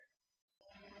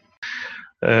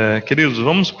Queridos,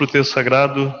 vamos para o texto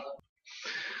sagrado.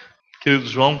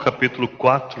 Queridos, João capítulo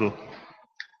 4,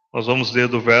 nós vamos ler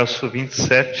do verso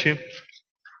 27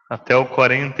 até o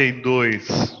 42.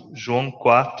 João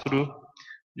 4,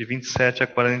 de 27 a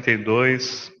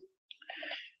 42.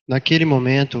 Naquele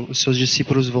momento, os seus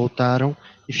discípulos voltaram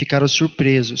e ficaram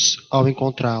surpresos ao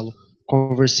encontrá-lo,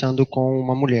 conversando com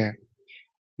uma mulher.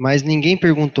 Mas ninguém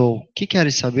perguntou: "Que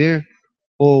queres saber?"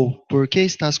 ou "Por que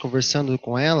estás conversando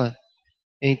com ela?"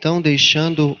 Então,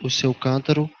 deixando o seu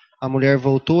cântaro, a mulher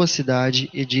voltou à cidade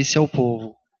e disse ao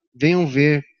povo: "Venham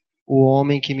ver o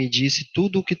homem que me disse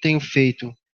tudo o que tenho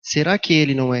feito. Será que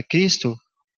ele não é Cristo?"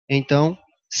 Então,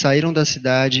 saíram da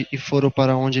cidade e foram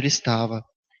para onde ele estava.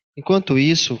 Enquanto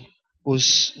isso,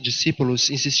 os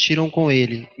discípulos insistiram com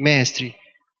ele: "Mestre,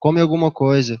 come alguma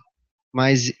coisa."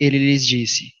 Mas ele lhes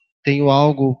disse: "Tenho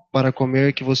algo para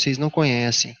comer que vocês não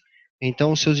conhecem."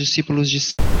 Então os seus discípulos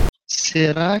disseram: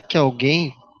 "Será que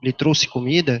alguém lhe trouxe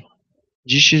comida?"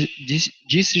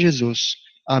 Disse Jesus: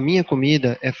 "A minha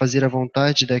comida é fazer a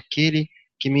vontade daquele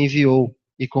que me enviou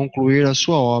e concluir a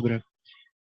sua obra.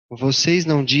 Vocês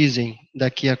não dizem: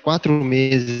 daqui a 4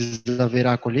 meses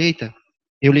haverá colheita?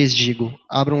 Eu lhes digo: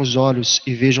 abram os olhos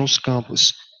e vejam os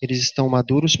campos, eles estão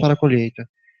maduros para a colheita.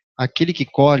 Aquele que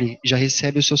colhe já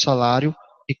recebe o seu salário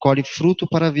e colhe fruto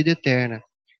para a vida eterna,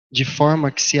 de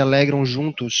forma que se alegram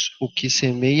juntos o que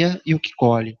semeia e o que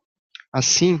colhe.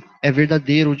 Assim é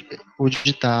verdadeiro o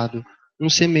ditado: um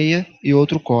semeia e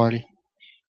outro colhe.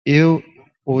 Eu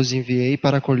os enviei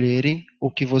para colherem o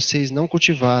que vocês não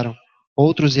cultivaram.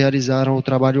 Outros realizaram o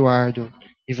trabalho árduo,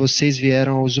 e vocês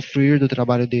vieram a usufruir do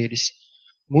trabalho deles."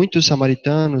 Muitos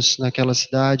samaritanos naquela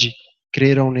cidade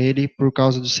creram nele por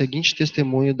causa do seguinte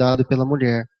testemunho dado pela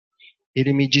mulher: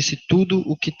 "Ele me disse tudo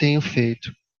o que tenho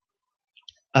feito."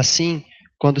 Assim,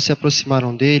 quando se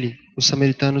aproximaram dele, os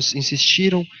samaritanos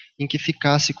insistiram em que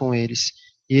ficasse com eles,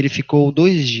 e ele ficou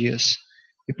 2 dias.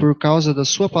 E por causa da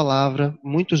sua palavra,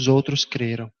 muitos outros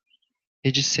creram. E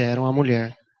disseram à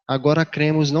mulher: "Agora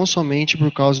cremos não somente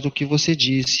por causa do que você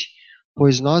disse,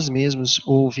 pois nós mesmos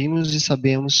o ouvimos e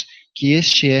sabemos que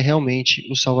este é realmente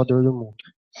o Salvador do mundo."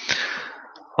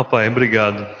 Ó Pai,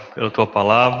 obrigado pela Tua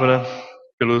palavra,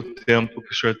 pelo tempo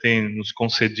que o Senhor tem nos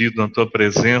concedido na Tua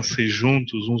presença e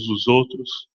juntos uns dos outros.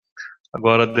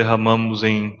 Agora derramamos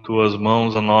em Tuas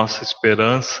mãos a nossa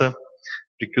esperança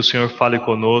de que o Senhor fale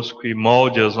conosco e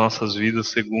molde as nossas vidas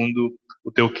segundo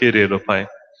o Teu querer, ó Pai.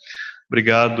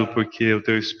 Obrigado porque o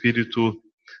Teu Espírito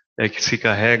é que se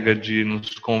carrega de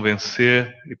nos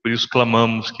convencer e por isso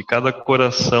clamamos que cada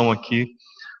coração aqui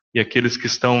e aqueles que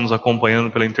estão nos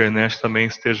acompanhando pela internet também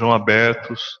estejam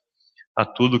abertos a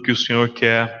tudo que o Senhor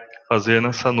quer fazer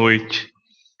nessa noite.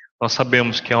 Nós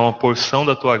sabemos que há uma porção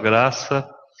da Tua graça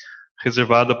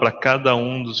reservada para cada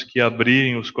um dos que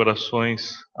abrirem os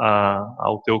corações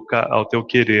ao teu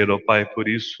querer, ó Pai. Por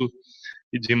isso,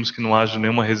 pedimos que não haja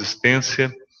nenhuma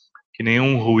resistência, que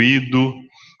nenhum ruído,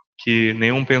 que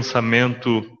nenhum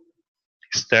pensamento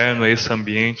externo a esse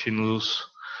ambiente nos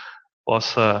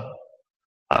possa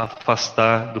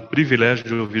afastar do privilégio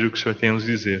de ouvir o que o Senhor tem a nos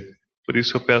dizer. Por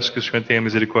isso eu peço que o Senhor tenha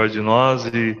misericórdia de nós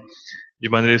e, de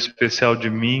maneira especial, de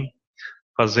mim,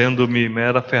 fazendo-me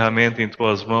mera ferramenta em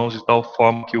Tuas mãos, de tal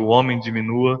forma que o homem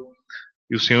diminua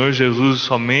e o Senhor Jesus,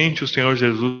 somente o Senhor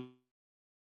Jesus,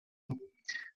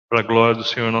 para a glória do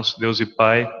Senhor nosso Deus e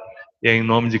Pai, e é em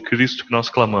nome de Cristo que nós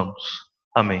clamamos.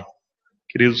 Amém.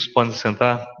 Queridos, podem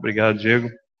sentar. Obrigado, Diego.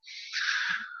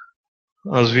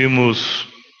 Nós vimos,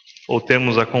 ou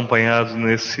temos acompanhado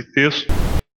nesse texto,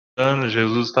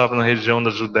 Jesus estava na região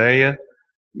da Judéia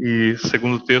e,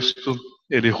 segundo o texto,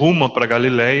 ele ruma para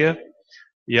Galiléia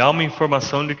e há uma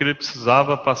informação de que ele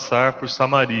precisava passar por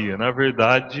Samaria. Na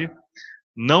verdade,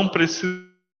 não precisa,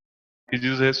 que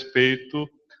diz respeito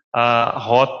à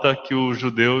rota que o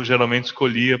judeu geralmente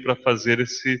escolhia para fazer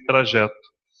esse trajeto.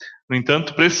 No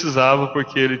entanto, precisava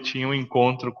porque ele tinha um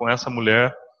encontro com essa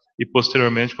mulher e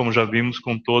posteriormente, como já vimos,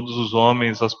 com todos os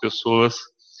homens, as pessoas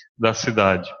da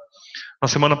cidade. Na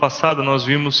semana passada nós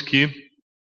vimos que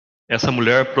essa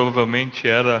mulher provavelmente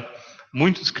era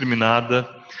muito discriminada,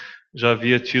 já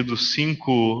havia tido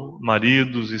 5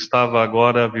 maridos, estava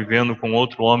agora vivendo com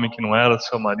outro homem que não era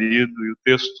seu marido, e o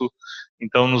texto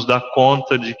então nos dá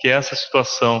conta de que essa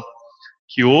situação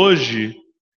que hoje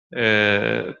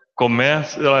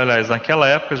começa, aliás, naquela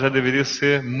época já deveria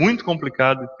ser muito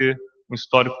complicado ter um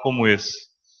histórico como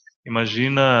esse.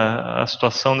 Imagina a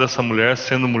situação dessa mulher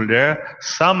sendo mulher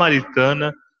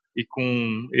samaritana e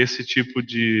com esse tipo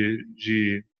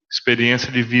de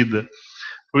experiência de vida.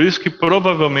 Por isso que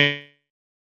provavelmente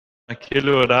naquele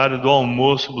horário do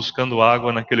almoço, buscando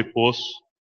água naquele poço,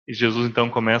 E Jesus então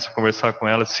começa a conversar com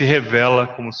ela, se revela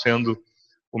como sendo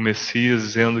o Messias,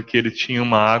 dizendo que ele tinha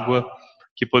uma água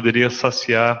que poderia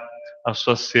saciar a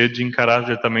sua sede em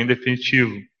caráter também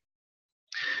definitivo.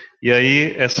 E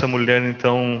aí essa mulher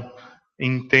então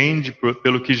entende,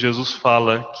 pelo que Jesus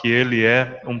fala, que ele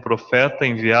é um profeta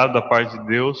enviado da parte de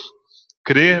Deus,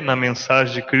 crê na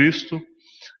mensagem de Cristo,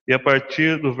 e a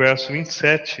partir do verso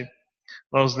 27,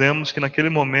 nós lemos que naquele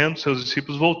momento seus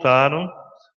discípulos voltaram,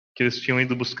 que eles tinham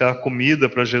ido buscar comida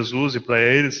para Jesus e para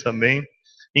eles também,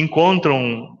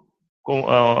 encontram,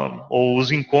 ou os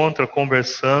encontra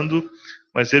conversando,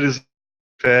 mas eles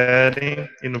ferem,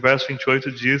 e no verso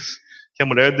 28 diz que a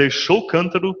mulher deixou o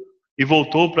cântaro e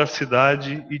voltou para a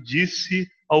cidade e disse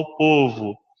ao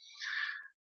povo.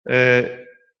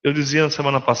 Eu dizia na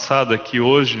semana passada que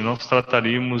hoje nós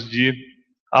trataríamos de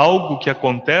algo que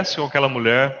acontece com aquela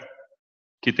mulher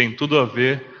que tem tudo a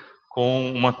ver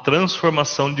com uma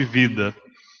transformação de vida.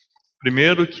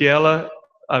 Primeiro, que ela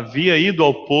havia ido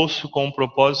ao poço com um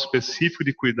propósito específico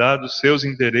de cuidar dos seus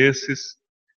interesses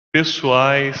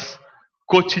pessoais,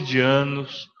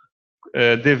 cotidianos,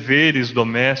 deveres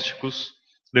domésticos,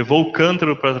 levou o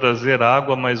cântaro para trazer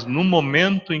água, mas no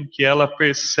momento em que ela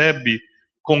percebe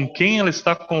com quem ela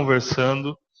está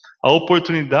conversando, a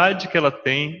oportunidade que ela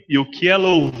tem e o que ela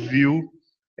ouviu,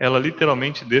 ela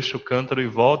literalmente deixa o cântaro e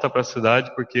volta para a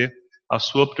cidade, porque a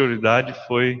sua prioridade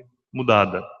foi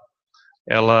mudada.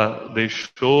 Ela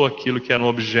deixou aquilo que era um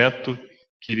objeto,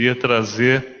 queria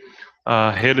trazer a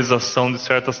realização de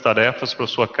certas tarefas para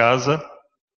sua casa,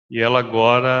 e ela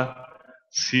agora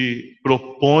se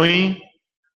propõe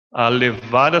a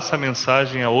levar essa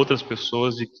mensagem a outras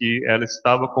pessoas de que ela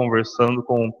estava conversando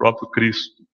com o próprio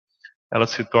Cristo. Ela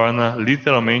se torna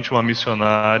literalmente uma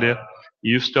missionária,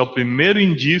 e isso é o primeiro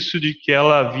indício de que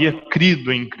ela havia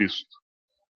crido em Cristo,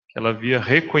 que ela havia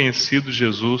reconhecido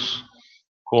Jesus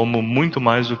como muito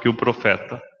mais do que o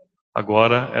profeta.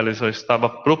 Agora ela já estava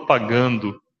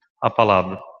propagando a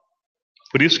palavra.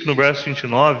 Por isso que no verso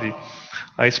 29,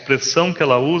 a expressão que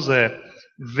ela usa é: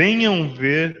 venham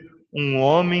ver um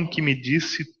homem que me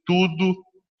disse tudo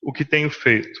o que tenho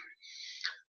feito.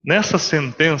 Nessa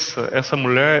sentença, essa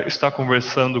mulher está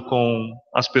conversando com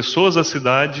as pessoas da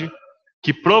cidade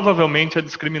que provavelmente a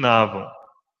discriminavam.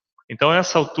 Então, a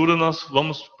essa altura, nós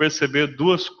vamos perceber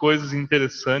duas coisas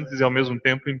interessantes e ao mesmo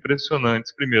tempo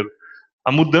impressionantes. Primeiro,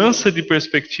 a mudança de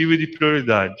perspectiva e de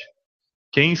prioridade.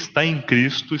 Quem está em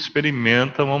Cristo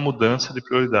experimenta uma mudança de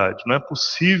prioridade. Não é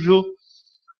possível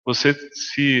você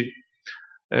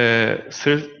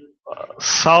ser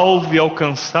salvo e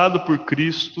alcançado por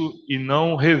Cristo e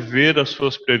não rever as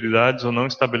suas prioridades ou não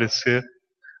estabelecer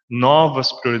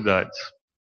novas prioridades.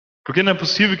 Porque não é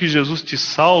possível que Jesus te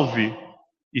salve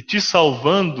e te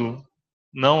salvando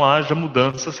não haja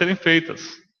mudanças a serem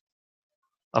feitas.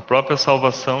 A própria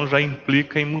salvação já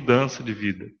implica em mudança de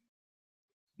vida,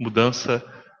 mudança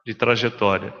de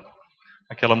trajetória.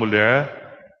 Aquela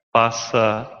mulher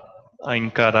passa a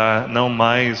encarar não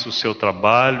mais o seu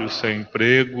trabalho, o seu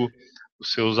emprego,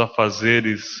 os seus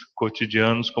afazeres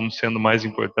cotidianos como sendo mais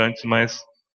importantes, mas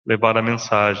levar a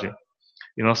mensagem.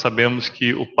 E nós sabemos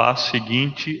que o passo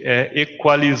seguinte é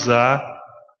equalizar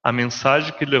a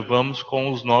mensagem que levamos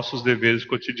com os nossos deveres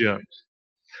cotidianos.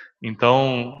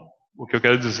 Então, o que eu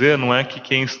quero dizer não é que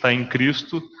quem está em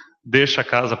Cristo deixa a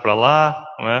casa para lá,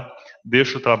 não é?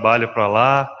 Deixa o trabalho para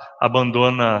lá,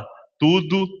 abandona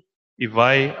tudo e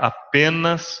vai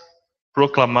apenas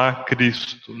proclamar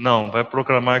Cristo. Não, vai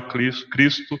proclamar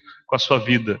Cristo com a sua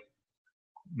vida,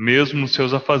 mesmo nos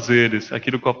seus afazeres.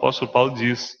 Aquilo que o apóstolo Paulo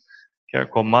diz: quer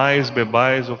comais,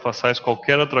 bebais ou façais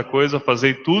qualquer outra coisa,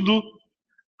 fazei tudo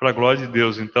para a glória de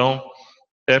Deus. Então,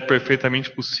 é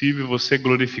perfeitamente possível você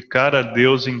glorificar a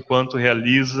Deus enquanto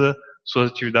realiza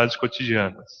suas atividades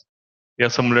cotidianas. E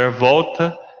essa mulher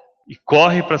volta e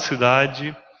corre para a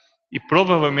cidade, e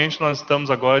provavelmente nós estamos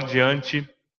agora diante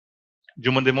de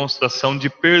uma demonstração de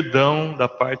perdão da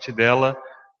parte dela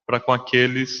para com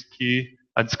aqueles que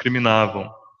a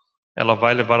discriminavam. Ela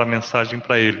vai levar a mensagem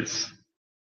para eles.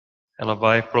 Ela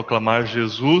vai proclamar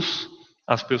Jesus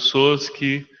às pessoas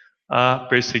que a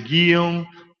perseguiam,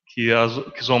 que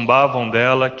zombavam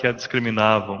dela, que a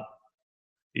discriminavam.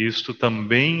 Isto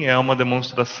também é uma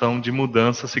demonstração de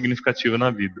mudança significativa na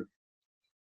vida.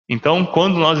 Então,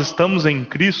 quando nós estamos em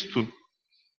Cristo,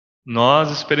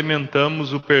 nós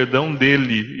experimentamos o perdão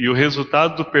dele, e o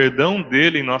resultado do perdão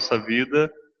dele em nossa vida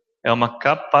é uma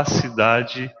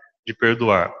capacidade de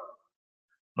perdoar.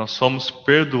 Nós somos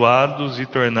perdoados e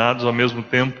tornados ao mesmo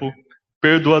tempo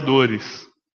perdoadores.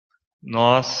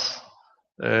 Nós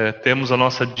temos a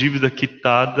nossa dívida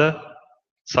quitada,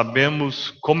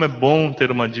 sabemos como é bom ter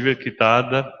uma dívida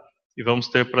quitada, e vamos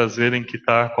ter prazer em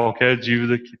quitar qualquer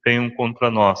dívida que tenham contra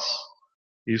nós.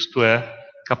 Isto é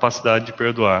capacidade de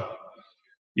perdoar.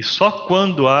 E só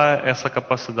quando há essa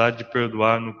capacidade de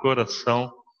perdoar no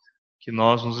coração que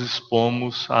nós nos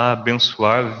expomos a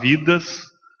abençoar vidas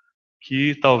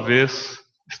que talvez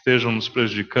estejam nos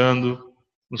prejudicando,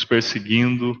 nos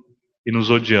perseguindo e nos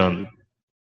odiando.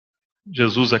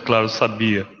 Jesus, é claro,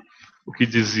 sabia o que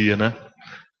dizia, né?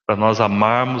 Para nós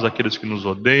amarmos aqueles que nos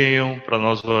odeiam, para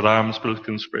nós orarmos pelos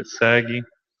que nos perseguem.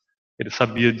 Ele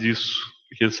sabia disso,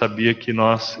 porque ele sabia que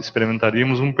nós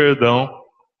experimentaríamos um perdão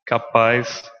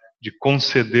capaz de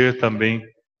conceder também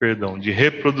perdão, de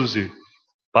reproduzir.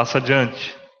 Passa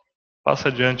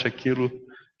adiante aquilo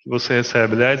que você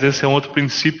recebe. Aliás, esse é um outro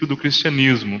princípio do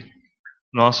cristianismo.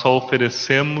 Nós só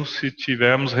oferecemos se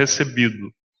tivermos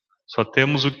recebido. Só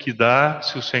temos o que dar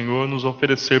se o Senhor nos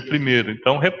oferecer primeiro.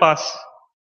 Então, repasse.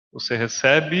 Você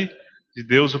recebe de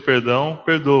Deus o perdão,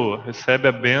 perdoa. Recebe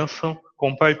a bênção,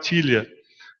 compartilha.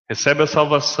 Recebe a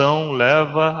salvação,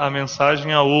 leva a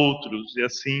mensagem a outros. E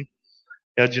assim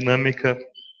é a dinâmica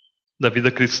da vida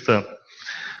cristã.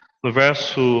 No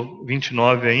verso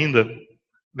 29 ainda,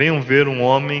 venham ver um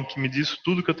homem que me disse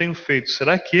tudo que eu tenho feito.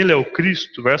 Será que ele é o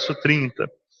Cristo? Verso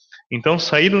 30. Então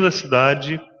saíram da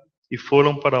cidade e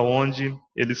foram para onde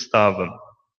ele estava.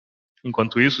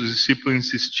 Enquanto isso, os discípulos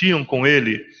insistiam com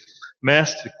ele: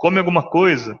 Mestre, come alguma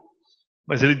coisa.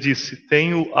 Mas ele disse: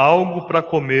 Tenho algo para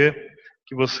comer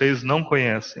que vocês não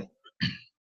conhecem.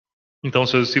 Então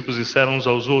seus discípulos disseram uns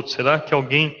aos outros: Será que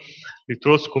alguém lhe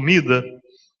trouxe comida?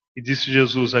 E disse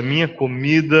Jesus: A minha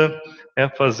comida é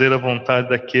fazer a vontade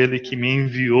daquele que me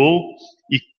enviou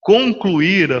e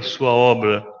concluir a sua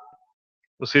obra.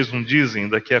 Vocês não dizem,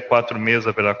 daqui a 4 meses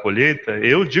haverá colheita?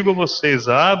 Eu digo a vocês,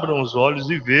 abram os olhos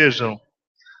e vejam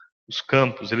os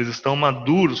campos, eles estão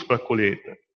maduros para a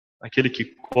colheita. Aquele que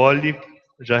colhe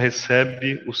já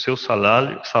recebe o seu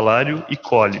salário e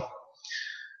colhe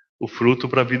o fruto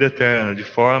para a vida eterna, de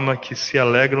forma que se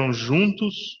alegram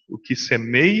juntos o que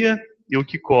semeia e o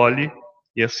que colhe,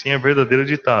 e assim é verdadeiro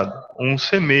ditado: um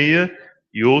semeia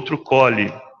e outro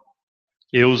colhe.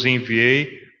 Eu os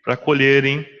enviei para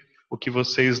colherem o que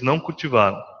vocês não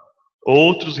cultivaram.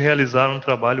 Outros realizaram um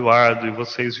trabalho árduo e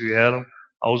vocês vieram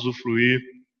a usufruir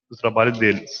do trabalho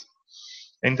deles.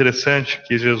 É interessante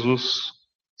que Jesus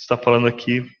está falando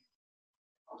aqui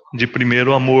de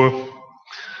primeiro amor.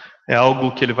 É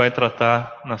algo que ele vai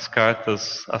tratar nas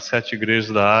cartas às 7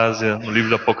 igrejas da Ásia, no livro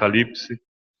do Apocalipse.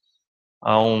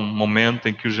 Há um momento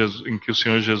em que o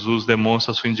Senhor Jesus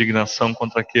demonstra a sua indignação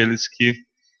contra aqueles que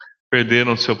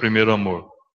perderam o seu primeiro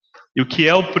amor. E o que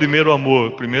é o primeiro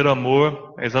amor? O primeiro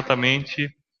amor é exatamente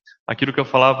aquilo que eu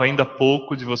falava ainda há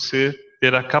pouco, de você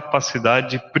ter a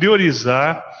capacidade de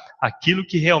priorizar aquilo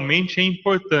que realmente é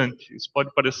importante. Isso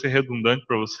pode parecer redundante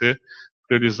para você,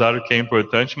 priorizar o que é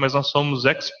importante, mas nós somos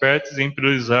experts em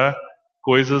priorizar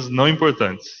coisas não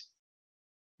importantes.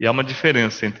 E há uma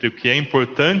diferença entre o que é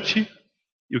importante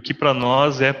e o que para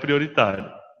nós é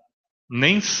prioritário.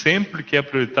 Nem sempre o que é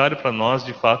prioritário para nós,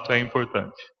 de fato, é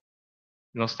importante.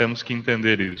 Nós temos que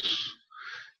entender isso.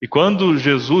 E quando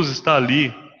Jesus está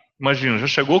ali, imagina, já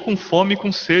chegou com fome e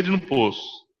com sede no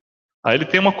poço. Aí ele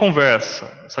tem uma conversa.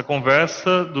 Essa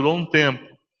conversa durou um tempo.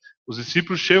 Os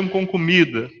discípulos chegam com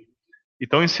comida e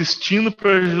estão insistindo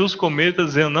para Jesus comer. Ele está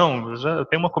dizendo: não, eu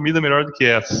tenho uma comida melhor do que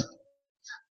essa.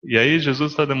 E aí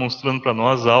Jesus está demonstrando para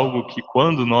nós algo que,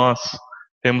 quando nós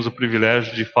temos o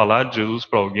privilégio de falar de Jesus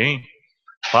para alguém,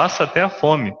 passa até a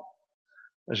fome.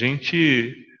 A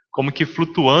gente, como que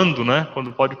flutuando, né?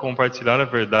 Quando pode compartilhar a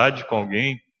verdade com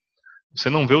alguém, você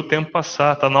não vê o tempo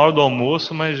passar. Está na hora do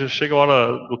almoço, mas já chega a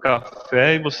hora do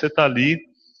café e você está ali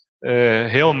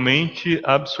realmente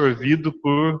absorvido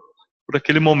por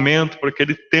aquele momento, por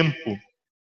aquele tempo.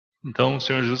 Então o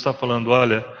Senhor Jesus está falando: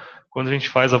 olha, quando a gente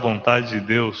faz a vontade de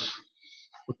Deus,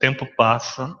 o tempo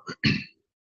passa,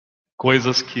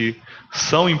 coisas que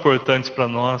são importantes para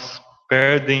nós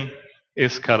perdem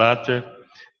esse caráter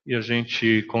e a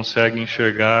gente consegue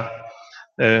enxergar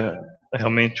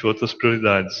realmente outras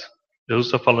prioridades. Jesus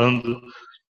está falando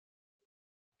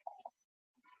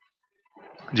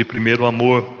de primeiro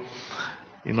amor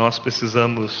e nós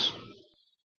precisamos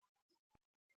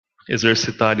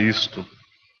exercitar isto.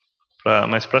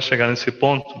 Mas para chegar nesse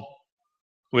ponto,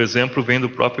 o exemplo vem do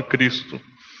próprio Cristo.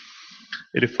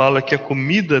 Ele fala que a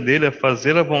comida dele é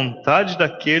fazer a vontade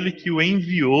daquele que o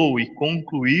enviou e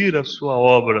concluir a sua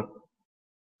obra.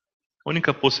 A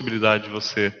única possibilidade de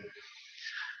você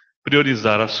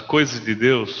priorizar as coisas de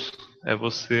Deus é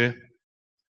você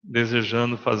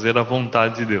desejando fazer a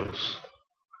vontade de Deus.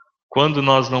 Quando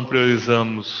nós não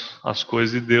priorizamos as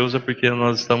coisas de Deus, é porque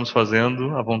nós estamos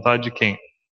fazendo a vontade de quem?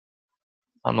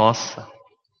 A nossa,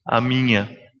 a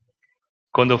minha.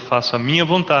 Quando eu faço a minha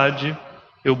vontade,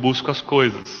 eu busco as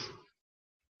coisas.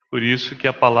 Por isso que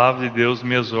a palavra de Deus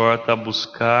me exorta a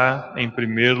buscar, em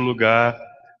primeiro lugar,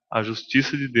 a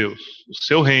justiça de Deus, o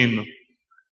seu reino,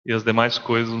 e as demais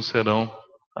coisas não serão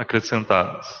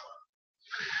acrescentadas.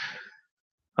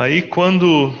 Aí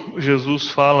quando Jesus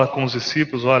fala com os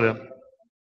discípulos, olha,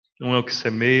 um é o que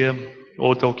semeia,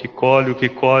 outro é o que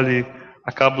colhe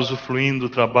acaba usufruindo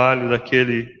do trabalho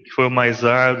daquele que foi o mais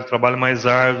árduo, o trabalho mais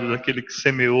árduo, daquele que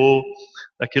semeou,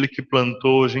 daquele que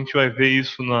plantou. A gente vai ver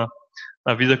isso na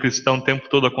vida cristã o tempo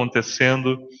todo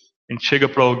acontecendo. A gente chega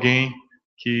para alguém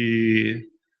que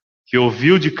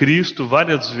ouviu de Cristo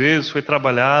várias vezes, foi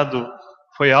trabalhado,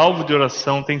 foi alvo de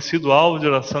oração, tem sido alvo de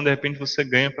oração, de repente você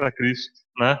ganha para Cristo,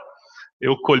 né?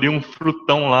 Eu colhi um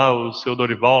frutão lá, o seu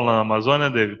Dorival, na Amazônia,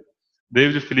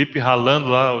 David e Felipe ralando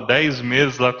lá, 10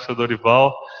 meses lá com o seu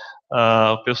Dorival,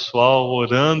 o pessoal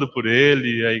orando por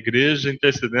ele, a igreja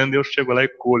intercedendo, e eu chego lá e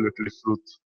colho aquele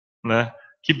fruto, né?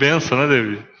 Que benção, né,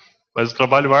 David? Mas o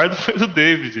trabalho árduo foi do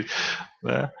David,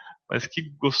 né? Mas que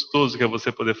gostoso que é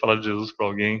você poder falar de Jesus para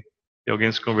alguém e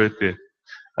alguém se converter.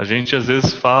 A gente às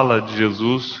vezes fala de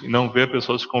Jesus e não vê a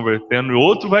pessoa se convertendo, e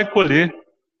outro vai colher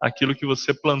aquilo que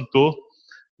você plantou,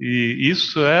 e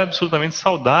isso é absolutamente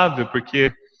saudável,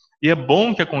 e é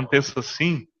bom que aconteça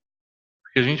assim,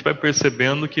 porque a gente vai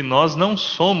percebendo que nós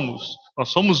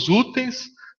somos úteis,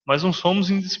 mas não somos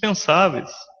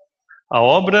indispensáveis. A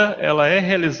obra, ela é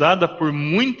realizada por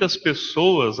muitas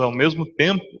pessoas ao mesmo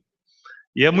tempo,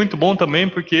 e é muito bom também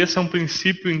porque esse é um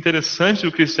princípio interessante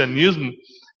do cristianismo,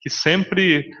 que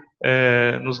sempre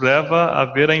nos leva a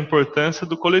ver a importância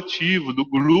do coletivo, do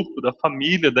grupo, da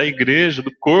família, da igreja,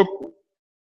 do corpo.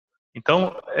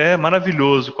 Então, é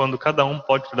maravilhoso quando cada um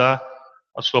pode dar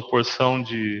a sua porção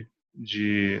de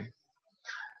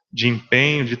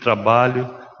empenho, de trabalho,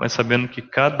 mas sabendo que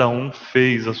cada um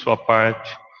fez a sua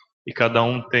parte e cada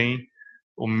um tem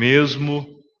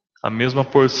a mesma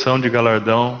porção de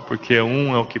galardão, porque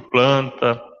um é o que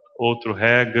planta, outro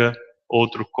rega,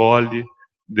 outro colhe.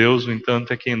 Deus, no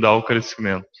entanto, é quem dá o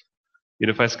crescimento.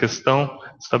 Ele faz questão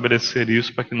de estabelecer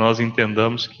isso para que nós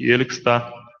entendamos que Ele que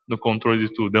está no controle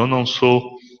de tudo. Eu não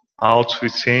sou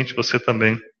autossuficiente, você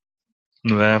também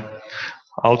não é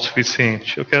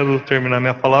autossuficiente. Eu quero terminar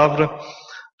minha palavra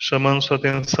chamando sua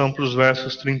atenção para os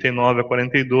versos 39 a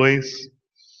 42.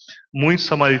 Muitos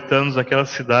samaritanos daquela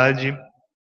cidade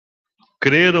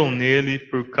creram nele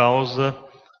por causa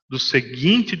do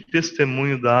seguinte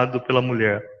testemunho dado pela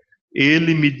mulher: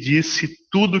 ele me disse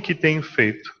tudo o que tenho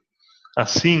feito.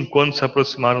 Assim, quando se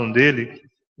aproximaram dele,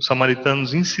 os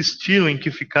samaritanos insistiram em que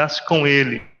ficasse com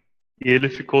ele, e ele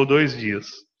ficou 2 dias.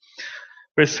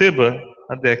 Perceba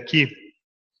até aqui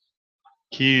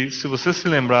que, se você se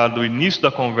lembrar do início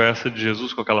da conversa de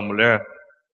Jesus com aquela mulher,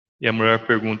 e a mulher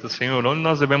pergunta: Senhor, onde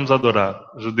nós devemos adorar?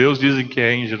 Os judeus dizem que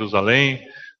é em Jerusalém,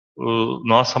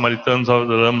 nós samaritanos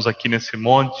adoramos aqui nesse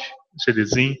monte,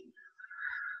 Gerizim.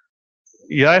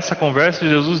 E há essa conversa,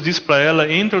 Jesus diz para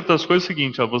ela, entre outras coisas, o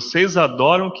seguinte: vocês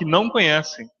adoram o que não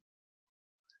conhecem.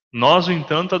 Nós, no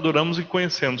entanto, adoramos o que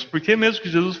conhecemos. Por que mesmo que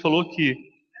Jesus falou que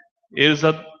eles...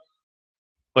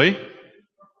 Oi?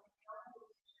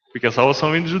 Porque a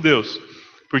salvação vem dos judeus.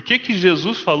 Por que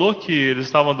Jesus falou que eles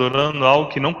estavam adorando algo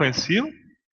que não conheciam?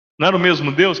 Não era o mesmo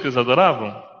Deus que eles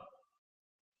adoravam?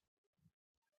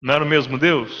 Não era o mesmo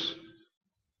Deus?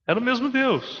 Era o mesmo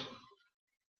Deus.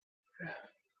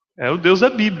 É o Deus da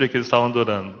Bíblia que eles estavam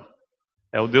adorando.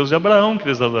 É o Deus de Abraão que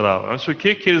eles adoravam. Mas por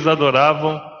que eles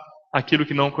adoravam aquilo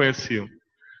que não conheciam?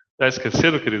 Já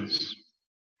esqueceram, queridos?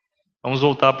 Vamos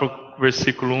voltar para o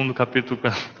versículo 1 do capítulo...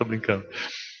 Estou brincando.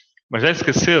 Mas já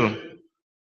esqueceram?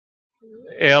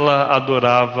 Ela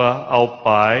adorava ao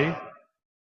Pai.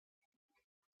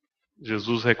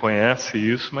 Jesus reconhece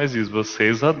isso, mas diz: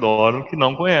 vocês adoram o que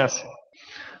não conhecem.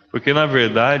 Porque, na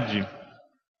verdade,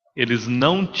 eles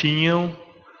não tinham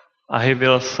a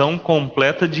revelação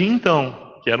completa de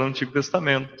então, que era o Antigo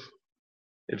Testamento.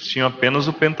 Eles tinham apenas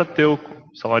o Pentateuco.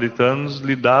 Os samaritanos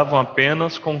lidavam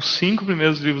apenas com os 5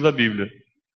 primeiros livros da Bíblia.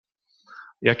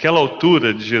 E àquela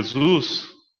altura de Jesus,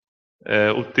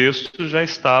 o texto já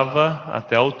estava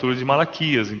até a altura de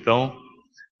Malaquias. Então,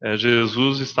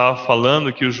 Jesus estava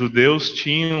falando que os judeus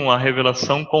tinham a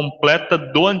revelação completa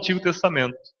do Antigo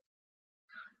Testamento.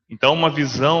 Então, uma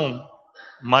visão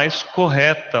mais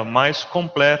correta, mais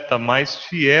completa, mais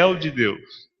fiel de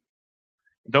Deus.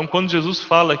 Então, quando Jesus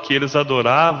fala que eles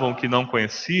adoravam o que não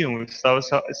conheciam, ele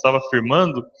estava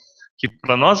afirmando que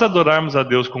para nós adorarmos a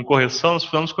Deus com correção, nós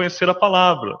precisamos conhecer a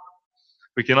palavra.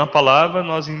 Porque na palavra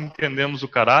nós entendemos o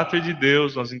caráter de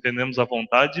Deus, nós entendemos a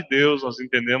vontade de Deus, nós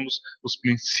entendemos os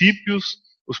princípios,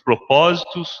 os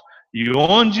propósitos e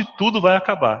onde tudo vai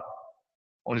acabar.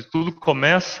 Onde tudo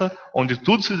começa, onde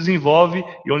tudo se desenvolve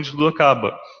e onde tudo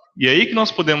acaba. E é aí que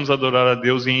nós podemos adorar a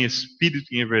Deus em espírito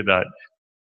e em verdade.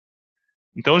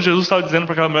 Então Jesus estava dizendo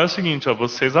para aquela mulher o seguinte: ó,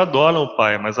 vocês adoram o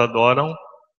Pai, mas adoram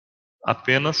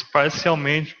apenas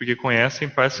parcialmente, porque conhecem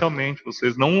parcialmente.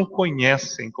 Vocês não o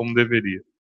conhecem como deveria.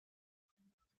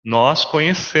 Nós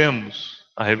conhecemos,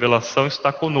 a revelação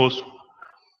está conosco.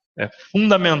 É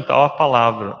fundamental a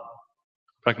palavra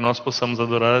para que nós possamos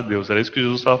adorar a Deus. Era isso que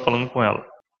Jesus estava falando com ela.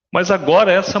 Mas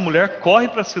agora essa mulher corre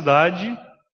para a cidade,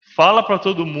 fala para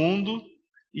todo mundo,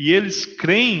 e eles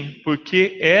creem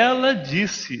porque ela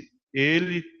disse: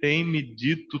 Ele tem me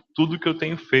dito tudo que eu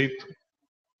tenho feito.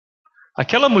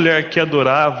 Aquela mulher que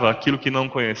adorava aquilo que não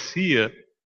conhecia,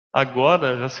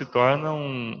 agora já se torna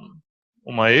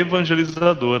uma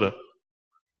evangelizadora.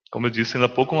 Como eu disse ainda há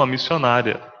pouco, uma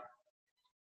missionária.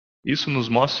 Isso nos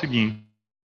mostra o seguinte: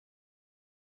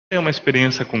 ter uma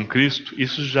experiência com Cristo,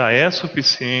 isso já é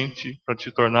suficiente para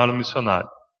te tornar um missionário.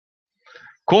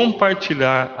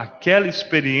 Compartilhar aquela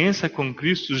experiência com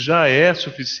Cristo já é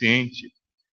suficiente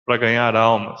para ganhar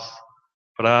almas,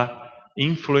 para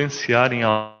influenciar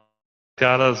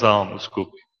as almas,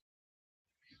 desculpe.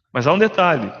 Mas há um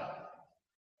detalhe: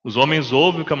 os homens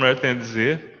ouvem o que a mulher tem a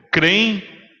dizer, creem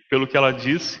pelo que ela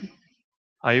disse,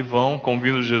 aí vão,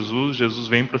 convidam Jesus, Jesus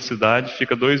vem para a cidade,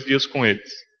 fica 2 dias com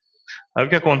eles. Aí o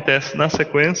que acontece na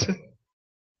sequência?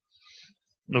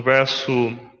 No verso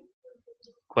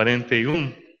 41,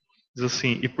 diz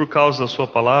assim: e por causa da sua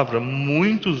palavra,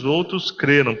 muitos outros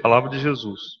creram, palavra de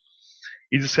Jesus.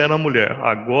 E disseram à mulher: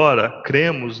 agora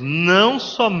cremos não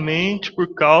somente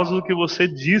por causa do que você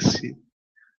disse,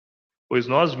 pois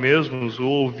nós mesmos o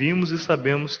ouvimos e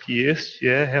sabemos que este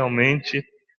é realmente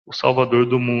o Salvador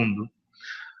do mundo.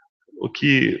 O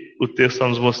que o texto está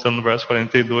nos mostrando no verso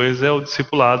 42 é o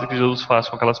discipulado que Jesus faz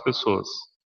com aquelas pessoas.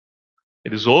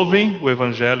 Eles ouvem o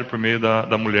evangelho por meio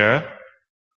da mulher,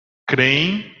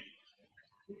 creem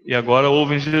e agora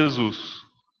ouvem Jesus.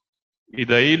 E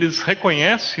daí eles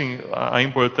reconhecem a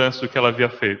importância do que ela havia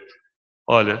feito.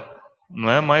 Olha, não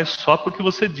é mais só porque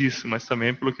você disse, mas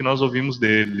também pelo que nós ouvimos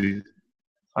dele.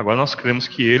 Agora nós cremos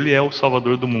que ele é o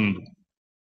Salvador do mundo.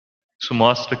 Isso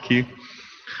mostra aqui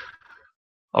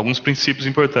alguns princípios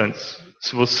importantes.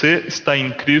 Se você está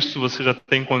em Cristo, você já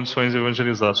tem condições de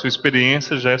evangelizar. Sua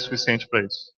experiência já é suficiente para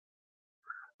isso.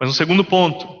 Mas um segundo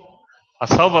ponto: a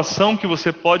salvação que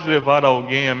você pode levar a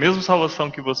alguém, a mesma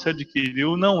salvação que você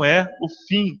adquiriu, não é o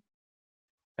fim.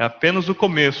 É apenas o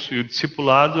começo. E o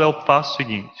discipulado é o passo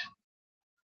seguinte.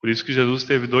 Por isso que Jesus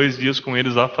teve 2 dias com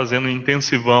eles lá fazendo um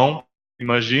intensivão.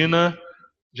 Imagina,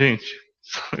 gente,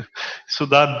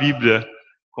 estudar a Bíblia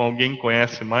com alguém que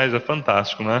conhece mais é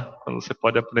fantástico, né? Quando você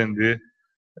pode aprender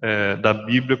da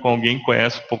Bíblia com alguém que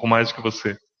conhece um pouco mais do que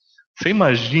você. Você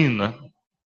imagina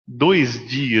 2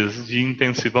 dias de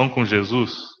intensivão com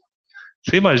Jesus?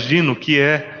 Você imagina o que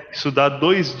é estudar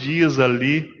 2 dias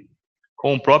ali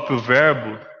com o próprio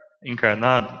Verbo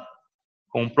encarnado,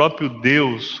 com o próprio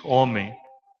Deus homem?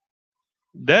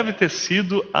 Deve ter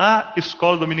sido a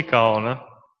escola dominical, né?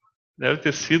 Deve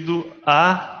ter sido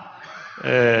a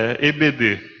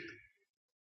EBD.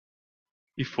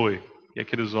 E foi. E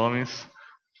aqueles homens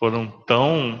foram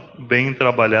tão bem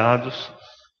trabalhados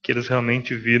que eles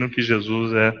realmente viram que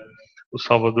Jesus é o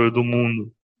Salvador do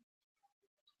mundo.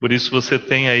 Por isso você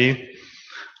tem aí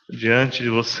diante de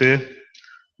você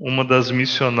uma das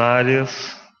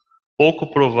missionárias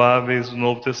pouco prováveis do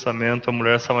Novo Testamento, a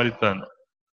mulher samaritana.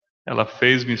 Ela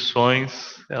fez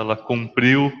missões, ela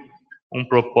cumpriu um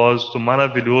propósito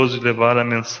maravilhoso de levar a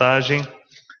mensagem,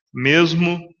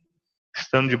 mesmo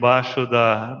estando debaixo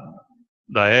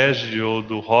da égide ou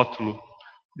do rótulo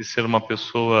de ser uma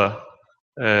pessoa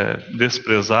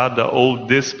desprezada ou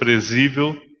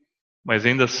desprezível, mas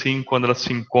ainda assim, quando ela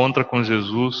se encontra com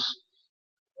Jesus,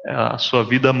 a sua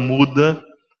vida muda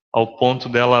ao ponto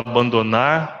dela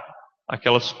abandonar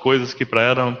aquelas coisas que para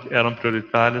ela eram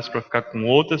prioritárias para ficar com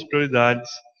outras prioridades.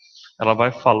 Ela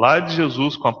vai falar de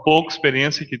Jesus com a pouca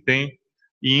experiência que tem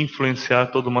e influenciar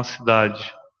toda uma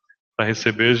cidade para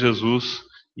receber Jesus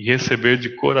e receber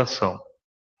de coração.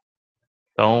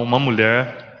 Então, uma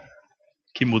mulher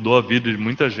que mudou a vida de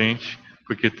muita gente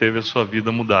porque teve a sua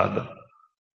vida mudada.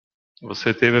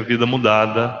 Você teve a vida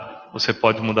mudada, você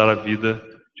pode mudar a vida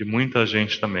de muita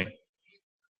gente também.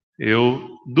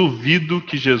 Eu duvido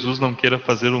que Jesus não queira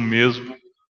fazer o mesmo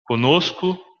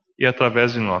conosco e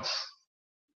através de nós.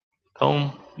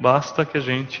 Então, basta que a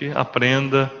gente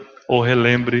aprenda ou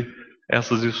relembre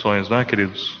essas lições, não é,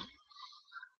 queridos?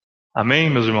 Amém,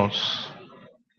 meus irmãos?